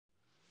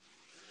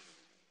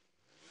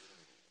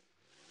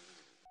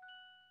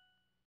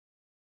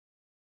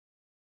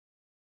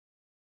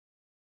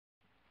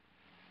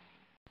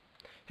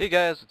Hey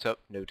guys, what's up?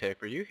 No Tech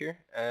for You here,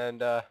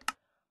 and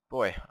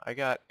boy, I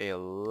got a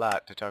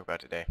lot to talk about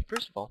today.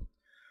 First of all,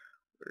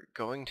 we're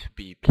going to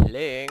be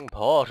playing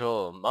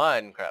Portal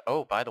Minecraft.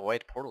 Oh, by the way,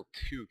 Portal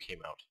 2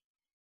 came out,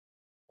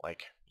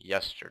 like,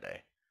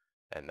 yesterday,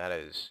 and that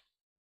is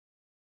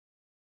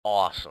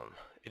awesome.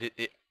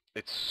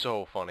 It's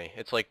so funny.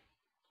 It's like,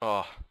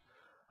 oh,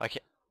 I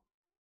can't,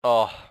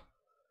 oh,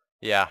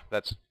 yeah, oh,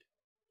 that's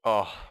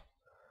all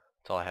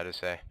I had to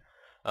say.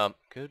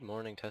 Good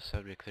morning, test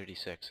subject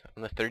 36.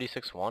 I'm the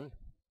 36th one?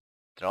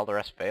 Did all the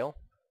rest fail?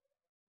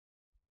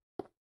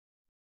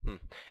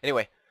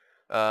 Anyway,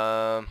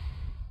 I'm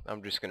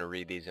just gonna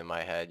read these in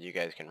my head. You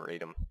guys can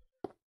read them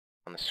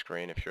on the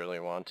screen if you really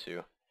want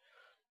to.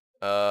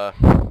 Uh,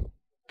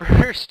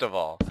 first of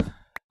all,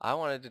 I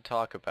wanted to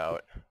talk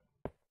about.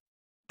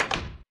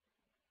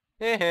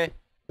 First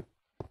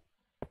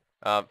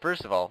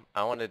of all,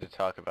 I wanted to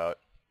talk about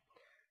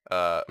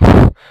uh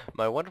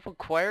my wonderful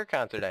choir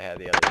concert I had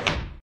the other day.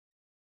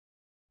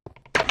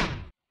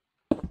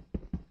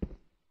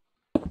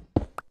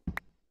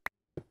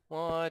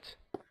 What?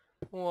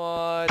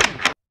 What?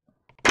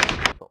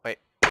 Oh, wait.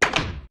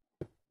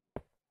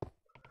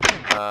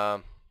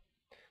 Um.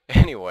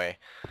 Anyway,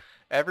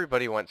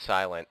 everybody went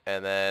silent,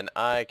 and then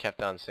I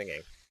kept on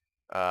singing.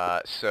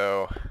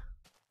 So.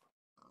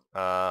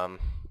 Um.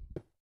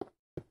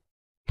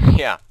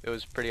 Yeah, it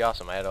was pretty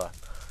awesome. I had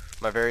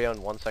my very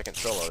own 1 second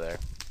solo there.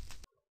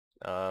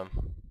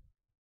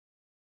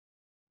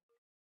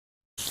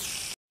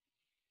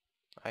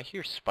 I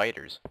hear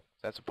spiders.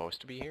 Is that supposed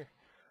to be here?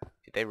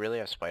 Did they really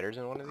have spiders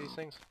in one of these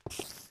things?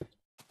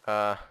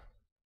 Alright,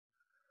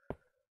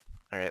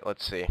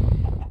 let's see.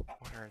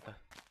 What are the...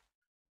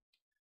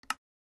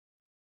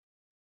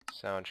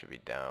 Sound should be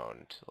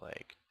down to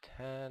like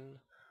 10.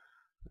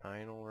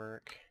 9 will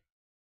work.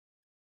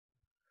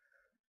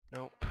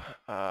 Nope.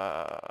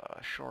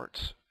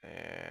 Short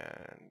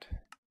and...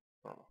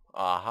 normal.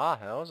 Aha,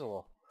 that was a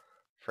little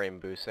frame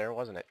boost there,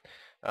 wasn't it?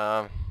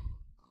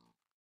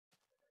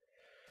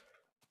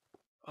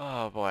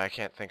 Oh boy, I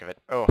can't think of it.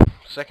 Oh,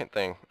 second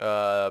thing.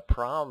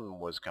 Prom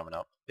was coming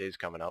up. Is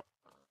coming up.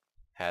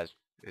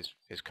 Is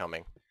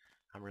coming.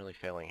 I'm really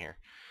failing here.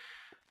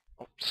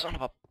 Oh, son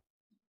of a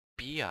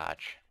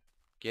biatch.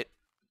 Get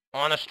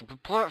on a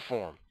stupid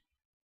platform.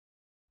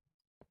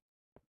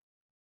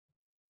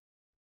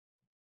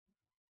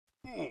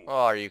 Oh,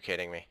 are you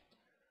kidding me?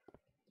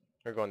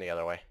 We're going the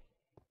other way.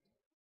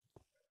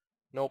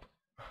 Nope.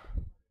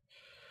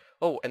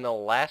 Oh, and the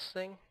last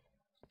thing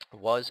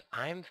was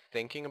I'm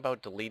thinking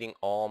about deleting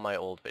all my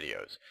old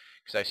videos.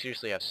 Because I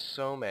seriously have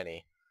so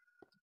many.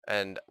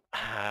 And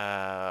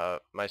my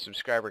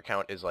subscriber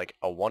count is like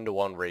a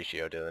 1-to-1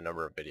 ratio to the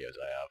number of videos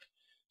I have.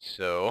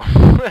 So,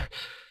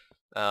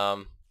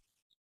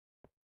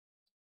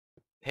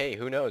 hey,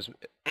 who knows?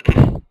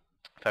 If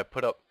I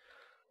put up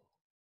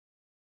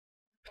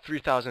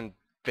 3,000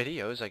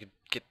 videos, I could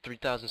get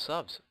 3,000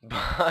 subs.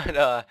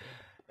 But,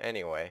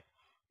 anyway,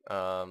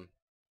 come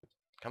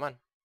on.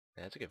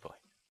 That's a good boy.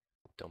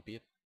 Don't be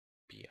a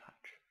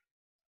biatch.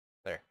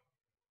 There.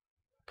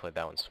 Played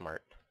that one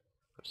smart.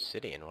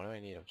 Obsidian? What do I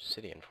need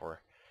obsidian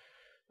for?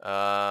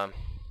 Um,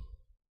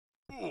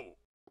 oh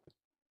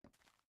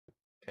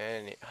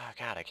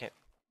god, I can't.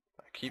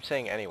 I keep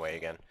saying anyway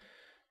again.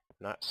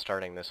 I'm not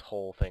starting this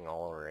whole thing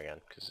all over again,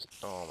 because,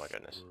 oh my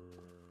goodness.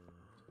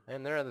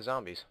 And there are the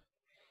zombies.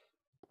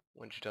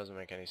 Which doesn't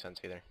make any sense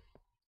either.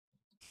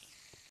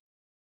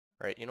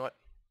 Right, you know what?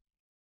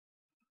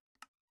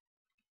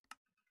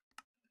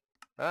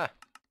 Ah!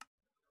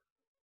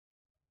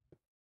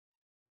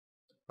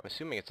 I'm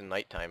assuming it's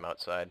nighttime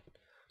outside.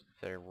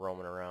 If they're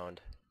roaming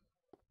around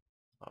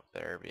up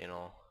there being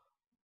all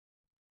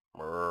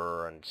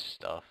brrr and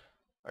stuff.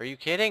 Are you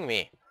kidding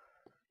me?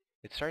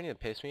 It's starting to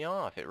piss me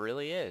off. It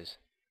really is.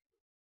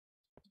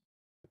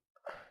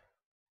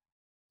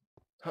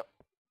 Huh.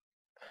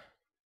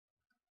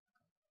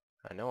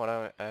 I know what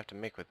I have to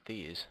make with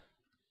these.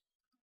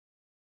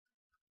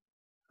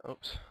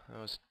 Oops, that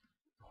was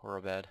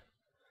horrible bad.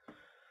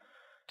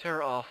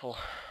 Terror awful.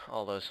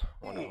 All those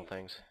wonderful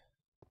things.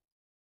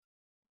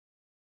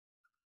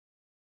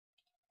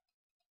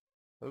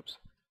 Oops.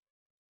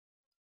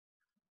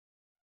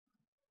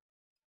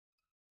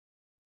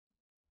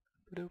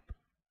 Doop.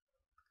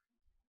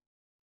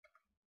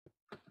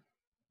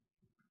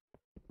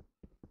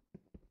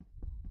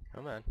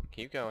 Come on,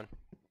 keep going.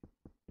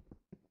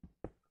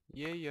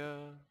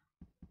 Yeah.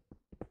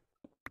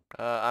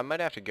 I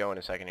might have to go in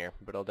a second here,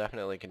 but I'll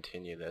definitely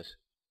continue this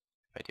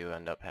if I do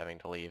end up having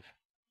to leave.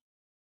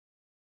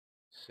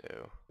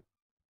 So...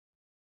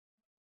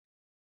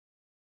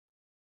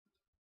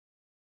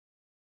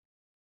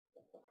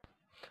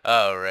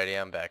 Alrighty,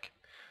 I'm back.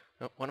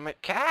 Oh, what am I...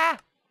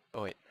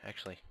 Oh wait,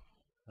 actually,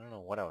 I don't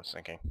know what I was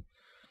thinking.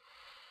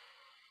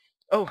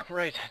 Oh,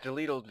 right,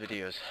 delete old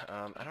videos.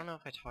 I don't know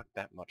if I talked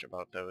that much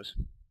about those.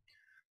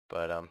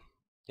 But,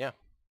 yeah.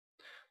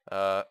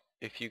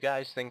 If you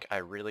guys think I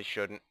really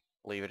shouldn't,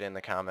 leave it in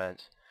the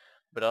comments.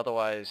 But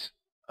otherwise,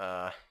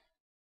 I'm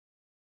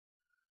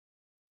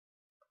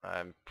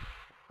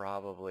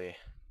probably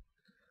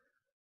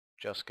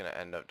just gonna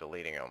end up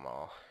deleting them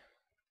all.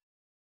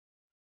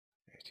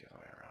 Maybe it's the other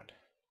way around.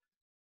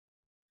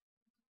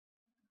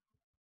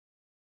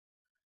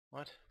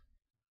 What?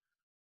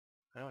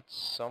 I know it's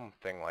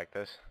something like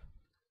this.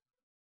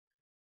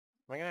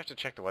 Am I gonna have to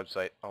check the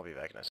website? I'll be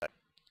back in a sec.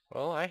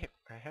 Well, I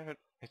have it.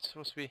 It's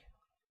supposed to be,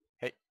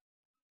 hey,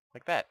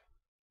 like that.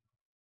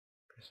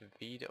 Press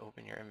V to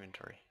open your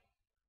inventory.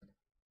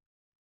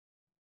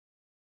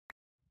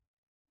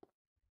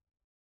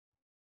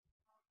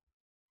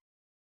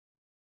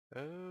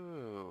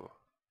 Oh.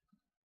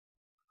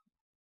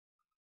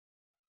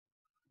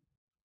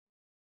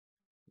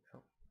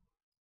 Nope.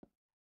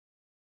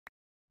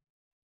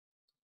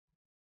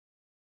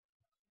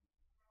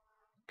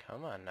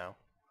 Come on now.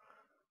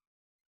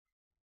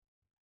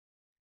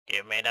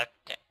 Give me the...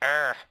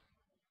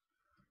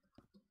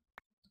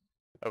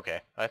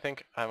 Okay, I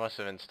think I must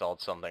have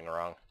installed something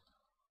wrong.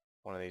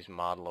 One of these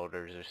mod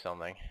loaders or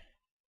something.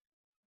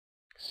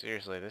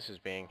 Seriously, this is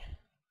being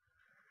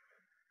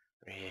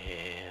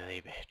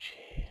really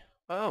bitchy.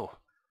 Oh,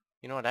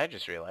 you know what I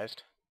just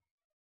realized?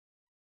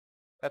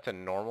 That's a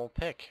normal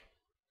pick.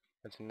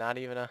 That's not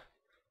even a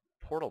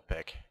portal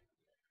pick.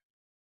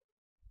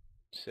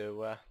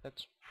 So,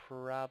 that's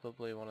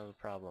probably one of the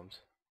problems.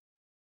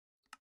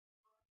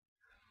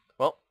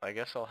 Well, I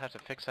guess I'll have to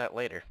fix that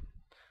later.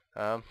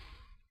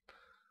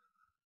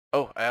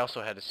 Oh, I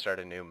also had to start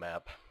a new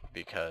map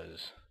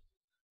because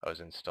I was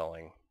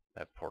installing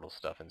that portal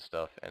stuff,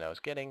 and I was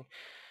getting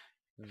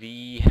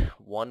the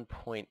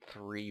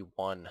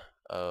 1.31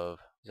 of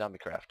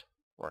ZombieCraft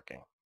working.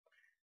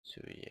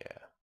 So yeah.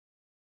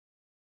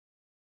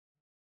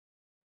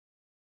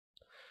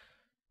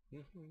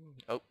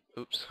 Oh,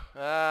 oops.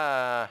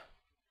 Ah,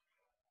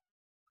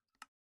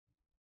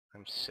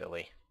 I'm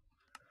silly.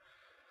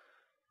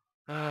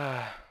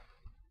 Ah.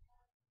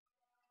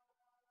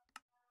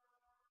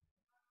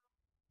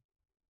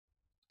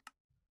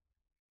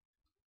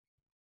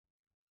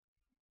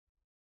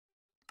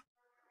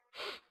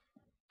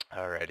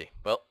 Alrighty.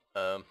 Well,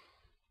 oh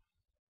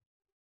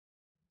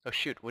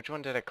shoot, which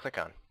one did I click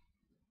on?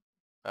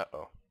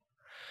 Uh-oh.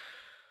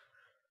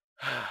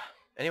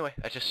 Anyway,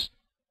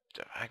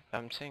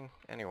 I'm saying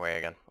anyway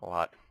again a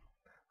lot,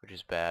 which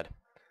is bad.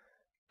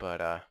 But,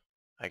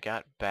 I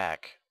got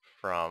back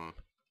from,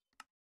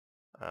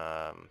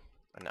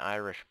 an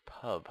Irish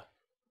pub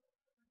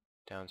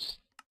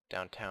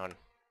downtown,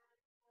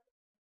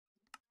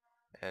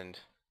 and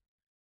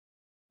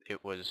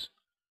it was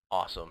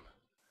awesome.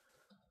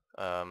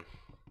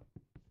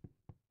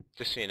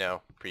 Just so you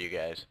know, for you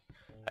guys,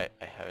 I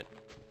haven't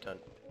done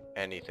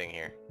anything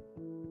here.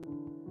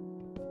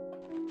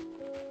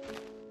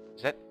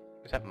 Is that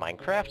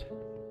Minecraft?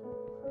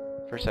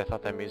 First I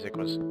thought that music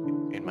was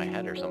in my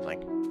head or something.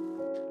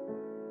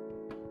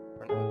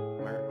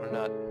 We're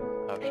not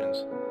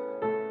options.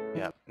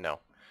 Yeah, no.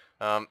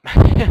 Uh,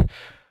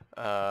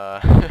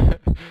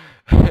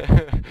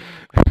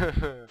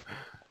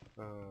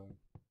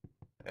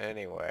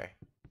 anyway.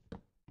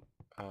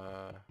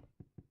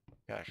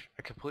 Gosh,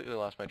 I completely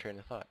lost my train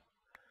of thought.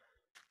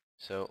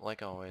 So,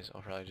 like always,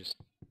 I'll probably just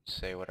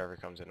say whatever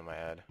comes into my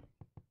head.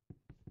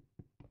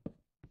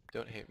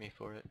 Don't hate me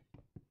for it.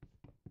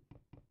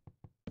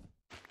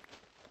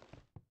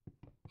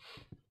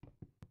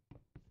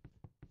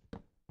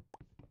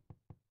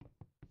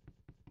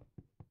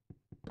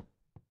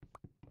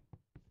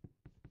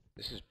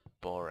 This is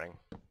boring.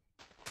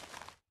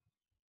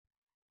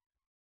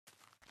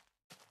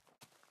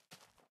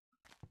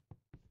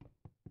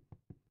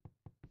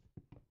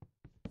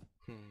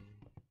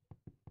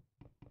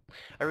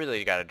 I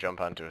really gotta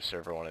jump onto a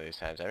server one of these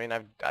times. I mean,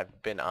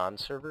 I've been on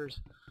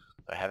servers,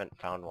 but I haven't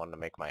found one to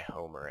make my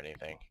home or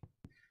anything.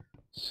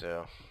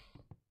 So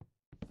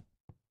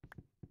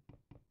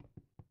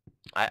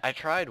I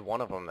tried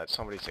one of them that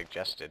somebody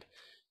suggested,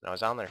 and I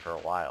was on there for a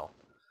while,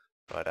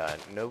 but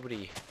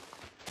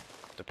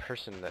the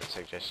person that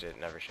suggested it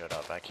never showed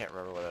up. I can't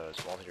remember whether it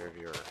was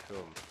multi-reviewer or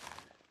whom,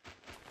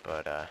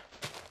 but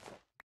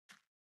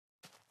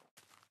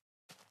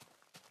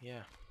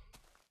yeah.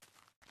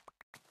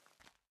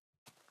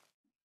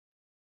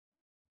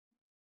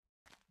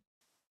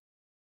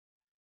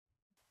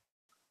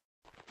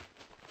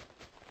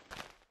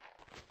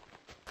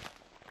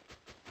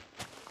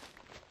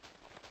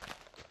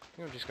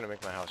 I think I'm just gonna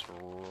make my house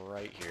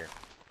right here.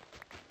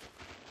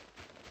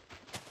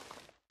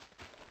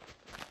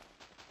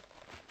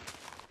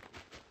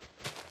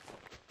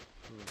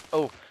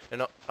 Oh,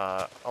 and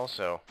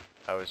also,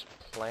 I was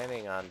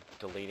planning on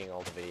deleting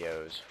all the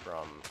videos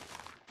from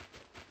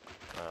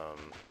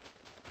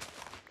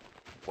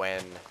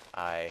when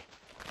I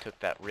took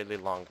that really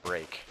long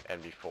break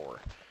and before.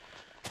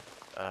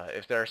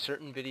 If there are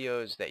certain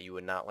videos that you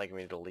would not like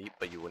me to delete,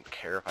 but you wouldn't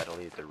care if I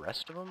deleted the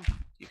rest of them,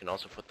 you can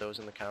also put those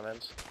in the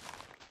comments.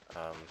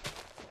 I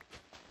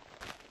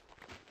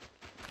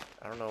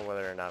don't know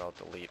whether or not I'll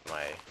delete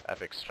my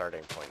Epic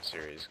Starting Point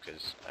series,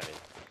 because, I mean,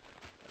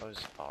 that was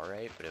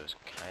alright, but it was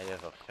kind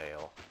of a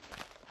fail.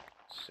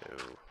 So...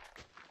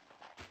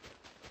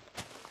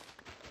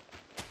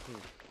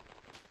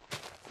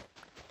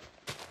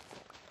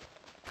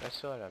 I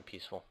still have it on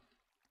peaceful.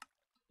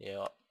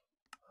 Yeah.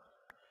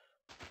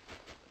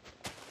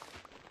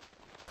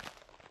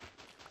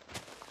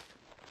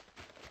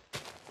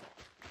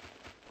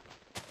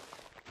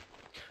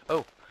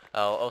 Oh,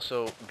 I'll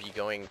also be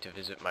going to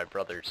visit my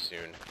brother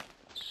soon,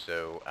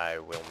 so I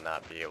will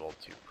not be able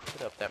to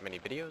put up that many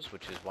videos,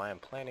 which is why I'm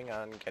planning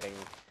on getting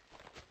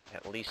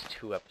at least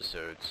 2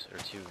 episodes, or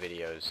 2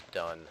 videos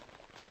done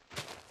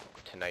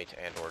tonight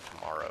and or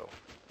tomorrow,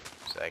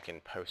 so I can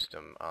post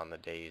them on the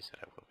days that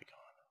I will be gone.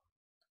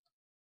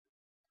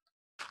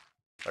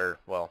 Or,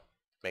 well,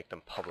 make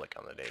them public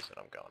on the days that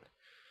I'm gone,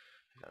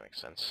 if that makes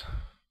sense.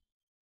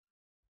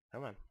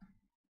 Come on.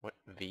 What,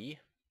 V?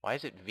 Why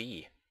is it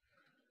V?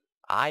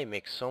 I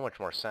makes so much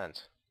more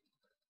sense.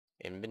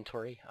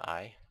 Inventory,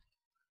 I.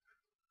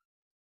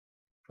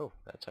 Oh,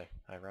 that's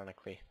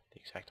ironically the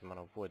exact amount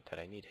of wood that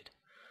I needed.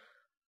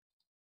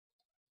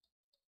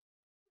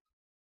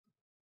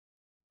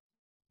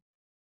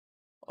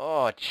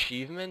 Oh,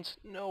 achievements?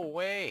 No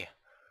way!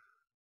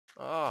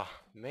 Oh,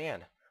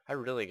 man. I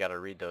really gotta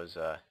read those,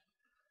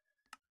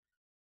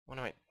 what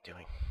am I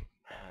doing?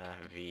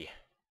 V.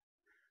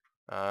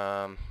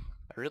 I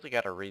really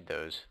gotta read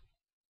those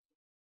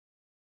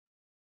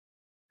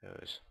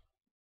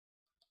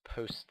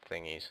post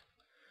thingies.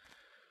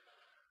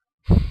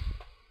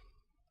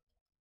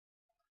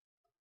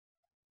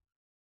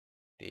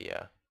 The,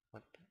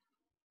 what?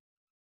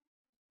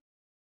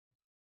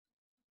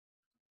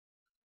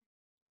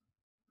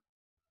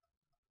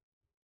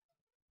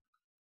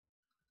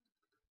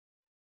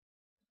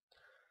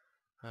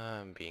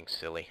 I'm being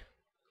silly.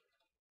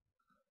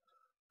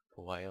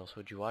 Why else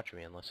would you watch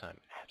me unless I'm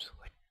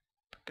absolutely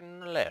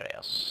freaking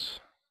hilarious?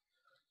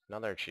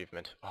 Another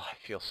achievement. Oh, I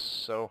feel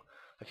so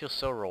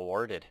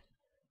rewarded.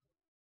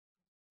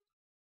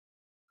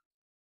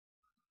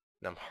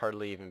 And I'm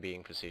hardly even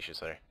being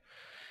facetious there.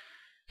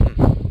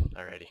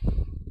 Alrighty.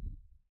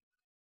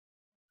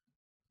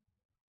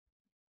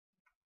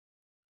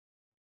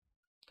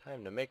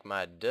 Time to make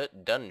my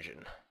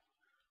dungeon.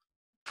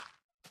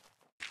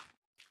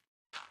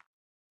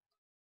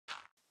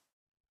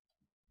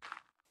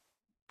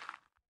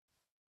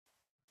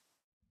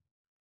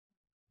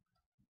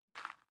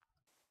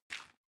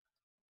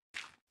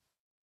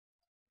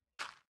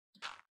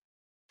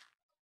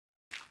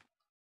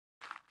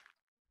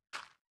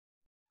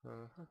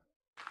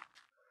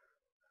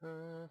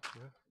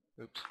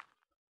 Oops.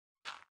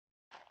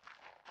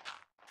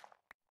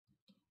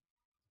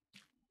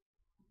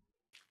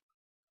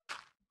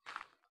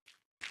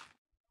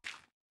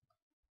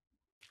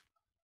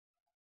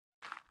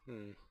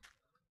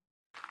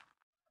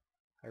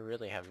 I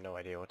really have no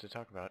idea what to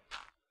talk about.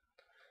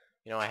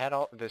 You know, I had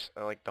all this,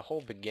 like, the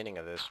whole beginning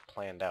of this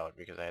planned out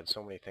because I had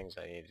so many things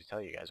I needed to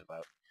tell you guys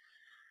about.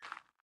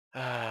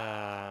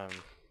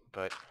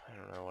 But I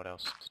don't know what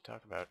else to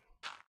talk about.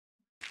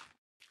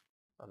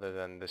 Other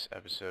than this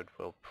episode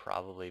will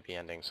probably be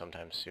ending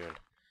sometime soon.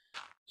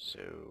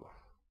 So...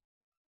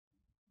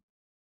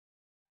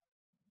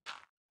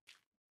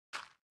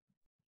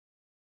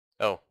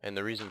 Oh, and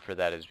the reason for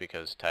that is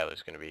because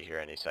Tyler's going to be here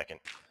any second.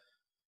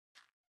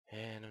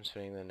 And I'm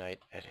spending the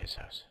night at his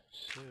house.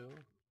 So...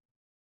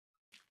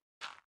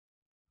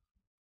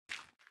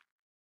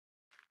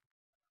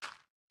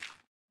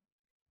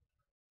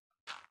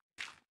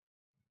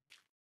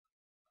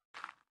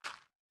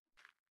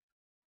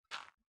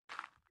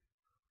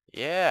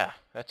 Yeah,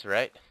 that's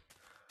right.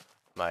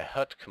 My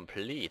hut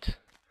complete.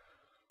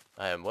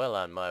 I am well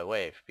on my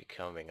way of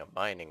becoming a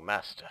mining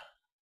master.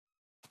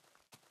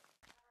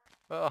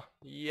 Oh,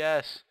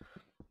 yes.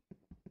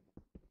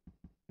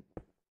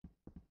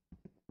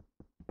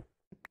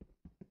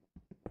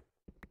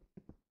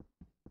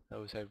 That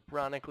was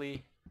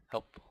ironically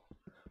helpful.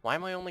 Why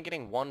am I only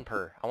getting 1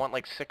 per? I want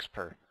like 6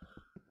 per.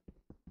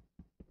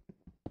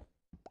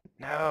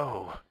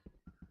 No!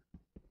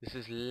 This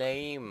is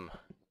lame.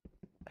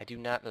 I do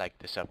not like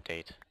this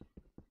update.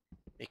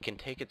 It can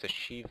take its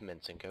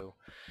achievements and go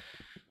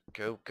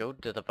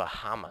to the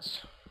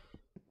Bahamas.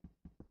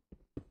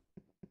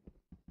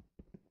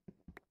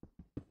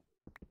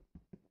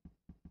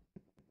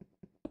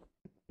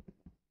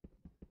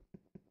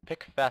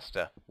 Pick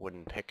Festa,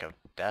 wooden pick of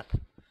death.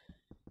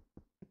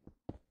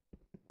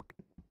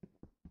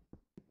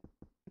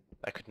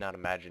 I could not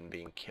imagine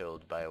being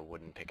killed by a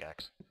wooden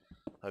pickaxe.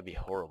 That would be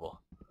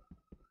horrible.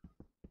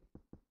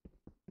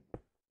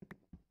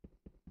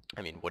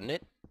 I mean, wouldn't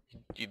it?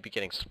 You'd be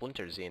getting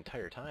splinters the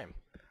entire time.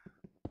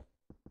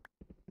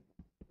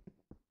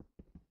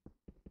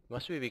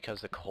 Must be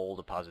because the coal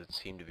deposits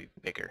seem to be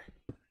bigger,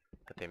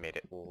 that they made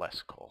it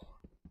less coal.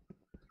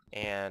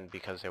 And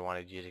because they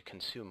wanted you to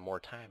consume more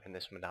time in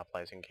this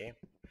monopolizing game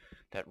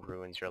that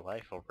ruins your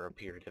life over a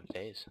period of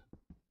days,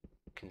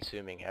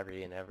 consuming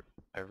every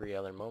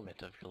other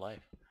moment of your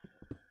life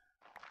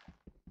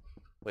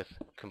with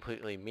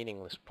completely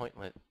meaningless,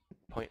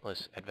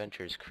 pointless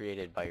adventures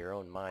created by your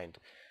own mind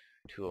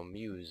to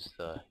amuse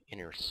the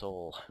inner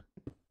soul.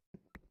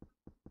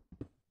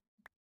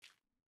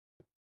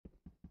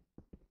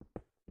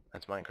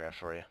 That's Minecraft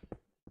for you.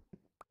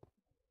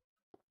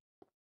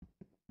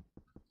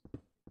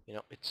 You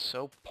know, it's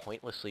so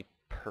pointlessly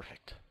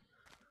perfect.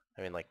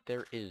 I mean, like,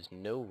 there is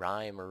no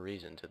rhyme or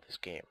reason to this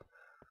game.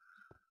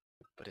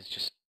 But it's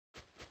just...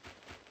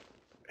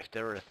 if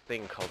there were a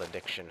thing called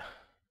addiction,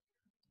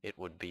 it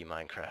would be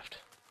Minecraft.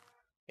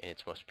 In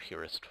its most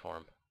purest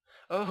form.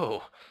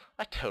 Oh!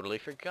 I totally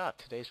forgot.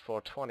 Today's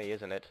 420,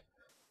 isn't it?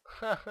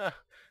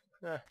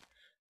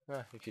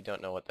 If you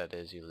don't know what that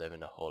is, you live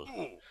in a hole.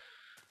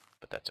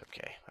 But that's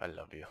okay. I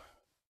love you.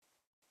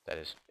 That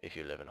is, if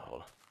you live in a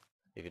hole.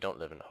 If you don't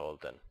live in a hole,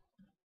 then...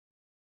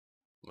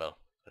 well,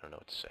 I don't know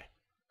what to say.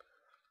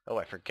 Oh,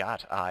 I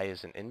forgot. I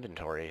is in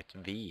inventory. It's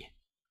V.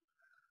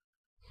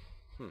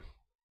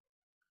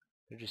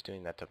 They're just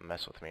doing that to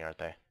mess with me, aren't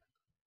they?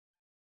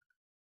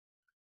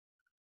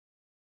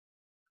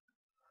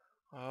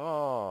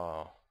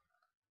 Oh.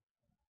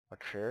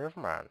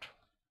 Achievement.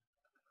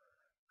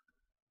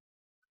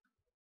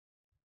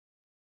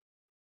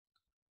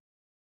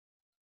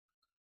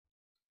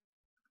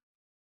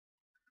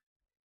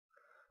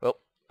 Well,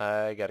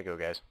 I gotta go,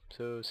 guys.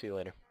 So, see you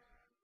later.